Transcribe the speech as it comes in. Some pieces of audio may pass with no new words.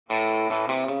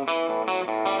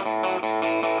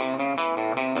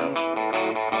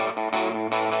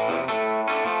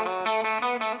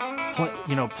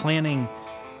You know, planting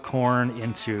corn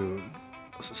into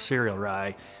cereal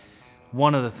rye,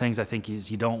 one of the things I think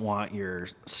is you don't want your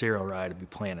cereal rye to be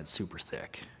planted super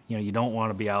thick. You know, you don't want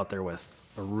to be out there with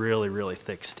a really, really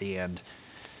thick stand.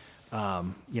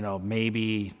 You know,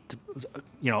 maybe,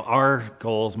 you know, our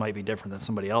goals might be different than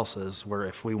somebody else's, where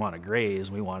if we want to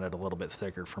graze, we want it a little bit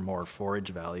thicker for more forage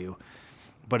value.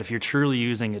 But if you're truly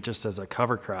using it just as a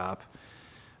cover crop,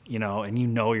 you know, and you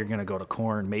know you're going to go to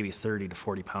corn, maybe 30 to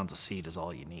 40 pounds of seed is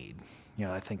all you need. You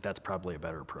know, I think that's probably a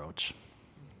better approach.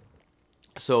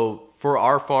 So for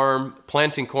our farm,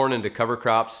 planting corn into cover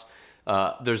crops,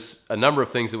 there's a number of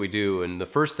things that we do. And the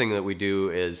first thing that we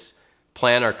do is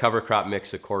plan our cover crop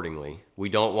mix accordingly. We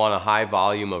don't want a high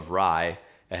volume of rye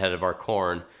ahead of our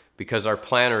corn because our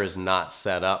planter is not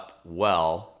set up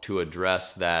well to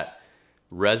address that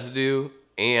residue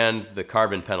and the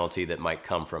carbon penalty that might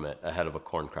come from it ahead of a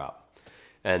corn crop.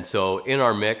 And so in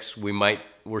our mix,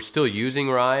 we're still using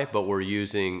rye, but we're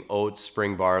using oats,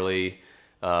 spring barley,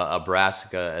 a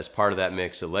brassica as part of that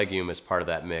mix, a legume as part of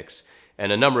that mix.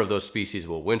 And a number of those species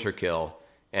will winter kill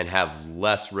and have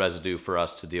less residue for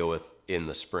us to deal with in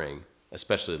the spring,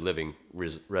 especially living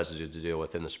residue to deal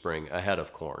with in the spring ahead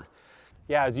of corn.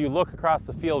 Yeah, as you look across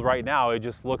the field right now, it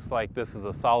just looks like this is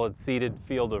a solid seeded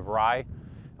field of rye.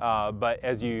 But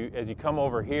as you come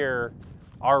over here,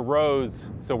 our rows,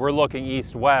 so we're looking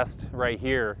east-west right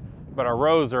here, but our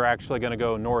rows are actually going to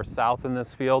go north-south in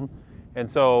this field. And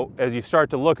so as you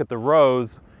start to look at the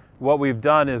rows, what we've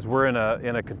done is we're in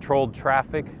a controlled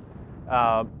traffic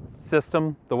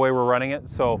system, the way we're running it.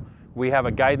 So we have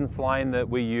a guidance line that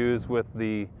we use with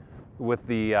the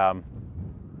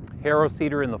harrow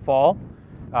seeder in the fall.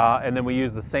 And then we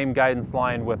use the same guidance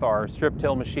line with our strip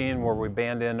till machine where we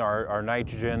band in our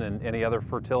nitrogen and any other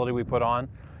fertility we put on.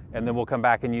 And then we'll come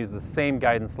back and use the same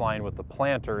guidance line with the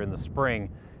planter in the spring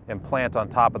and plant on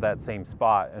top of that same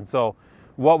spot. And so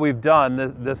what we've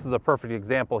done, this is a perfect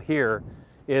example here,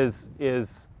 is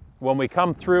when we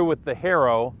come through with the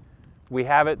harrow, we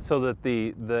have it so that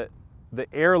the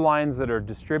air lines that are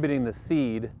distributing the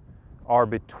seed are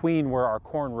between where our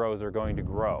corn rows are going to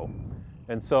grow.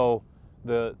 And so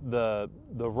the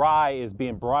rye is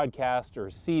being broadcast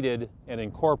or seeded and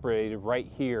incorporated right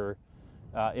here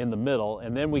in the middle.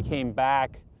 And then we came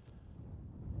back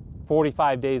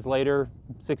 45 days later,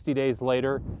 60 days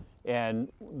later, and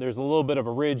there's a little bit of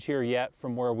a ridge here yet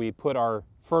from where we put our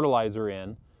fertilizer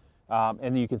in.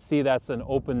 And you can see that's an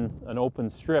open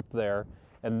strip there.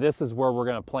 And this is where we're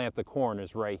going to plant the corn,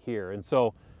 is right here. And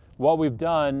so what we've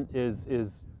done is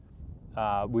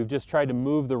we've just tried to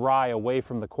move the rye away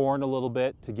from the corn a little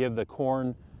bit to give the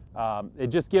corn, it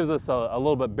just gives us a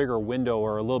little bit bigger window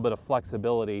or a little bit of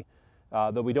flexibility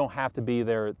that we don't have to be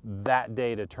there that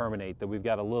day to terminate, that we've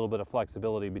got a little bit of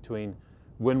flexibility between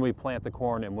when we plant the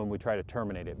corn and when we try to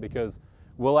terminate it, because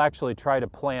we'll actually try to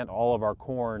plant all of our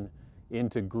corn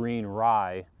into green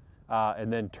rye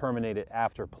and then terminate it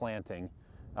after planting.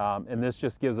 And this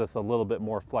just gives us a little bit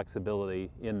more flexibility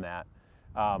in that.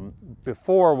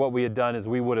 Before, what we had done is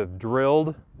we would have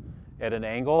drilled at an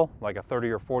angle, like a 30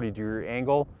 or 40 degree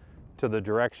angle to the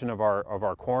direction of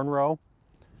our corn row.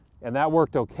 And that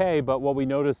worked okay, but what we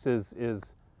noticed is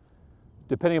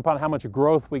depending upon how much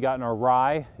growth we got in our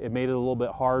rye, it made it a little bit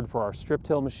hard for our strip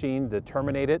till machine to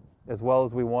terminate it as well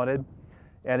as we wanted.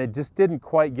 And it just didn't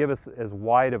quite give us as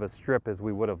wide of a strip as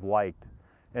we would have liked.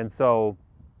 And so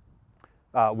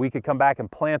we could come back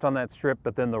and plant on that strip,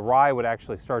 but then the rye would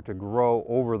actually start to grow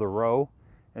over the row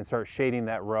and start shading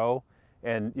that row.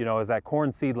 And you know, as that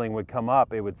corn seedling would come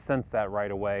up, it would sense that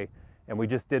right away, and we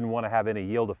just didn't want to have any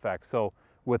yield effect. So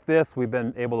with this, we've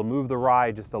been able to move the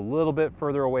rye just a little bit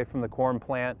further away from the corn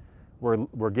plant.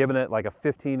 We're giving it like a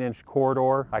 15-inch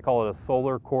corridor. I call it a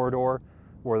solar corridor,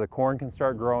 where the corn can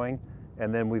start growing.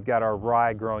 And then we've got our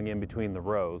rye growing in between the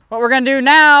rows. What we're gonna do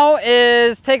now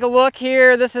is take a look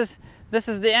here. This is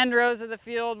the end rows of the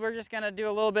field. We're just gonna do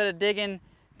a little bit of digging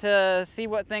to see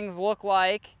what things look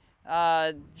like.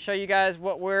 Show you guys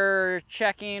what we're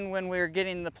checking when we're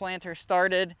getting the planter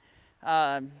started.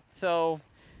 So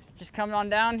just coming on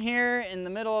down here in the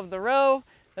middle of the row.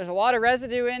 There's a lot of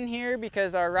residue in here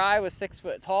because our rye was 6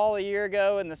 foot tall a year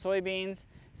ago in the soybeans.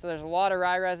 So there's a lot of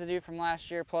rye residue from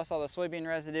last year plus all the soybean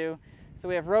residue. So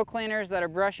we have row cleaners that are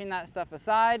brushing that stuff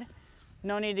aside.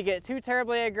 No need to get too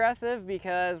terribly aggressive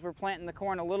because we're planting the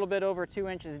corn a little bit over 2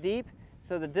 inches deep.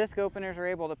 So the disc openers are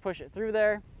able to push it through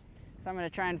there. So I'm gonna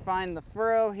try and find the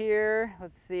furrow here.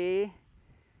 Let's see.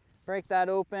 Break that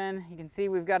open. You can see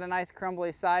we've got a nice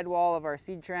crumbly sidewall of our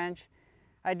seed trench.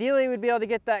 Ideally, we'd be able to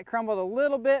get that crumbled a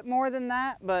little bit more than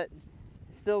that, but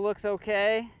it still looks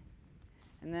okay.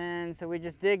 And then, so we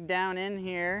just dig down in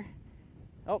here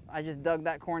Oh, I just dug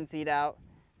that corn seed out.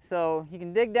 So you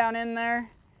can dig down in there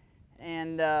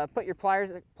and put your pliers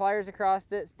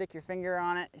across it, stick your finger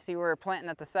on it. See where we're planting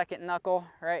at the second knuckle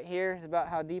right here is about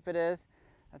how deep it is.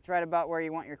 That's right about where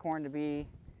you want your corn to be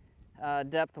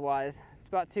depth-wise. It's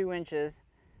about 2 inches.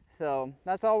 So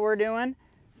that's all we're doing.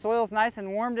 Soil's nice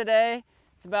and warm today.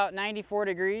 It's about 94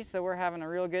 degrees, so we're having a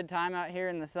real good time out here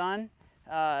in the sun.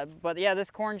 But yeah, this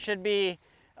corn should be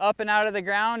up and out of the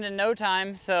ground in no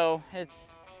time, so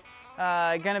it's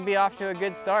gonna be off to a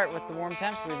good start with the warm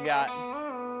temps we've got.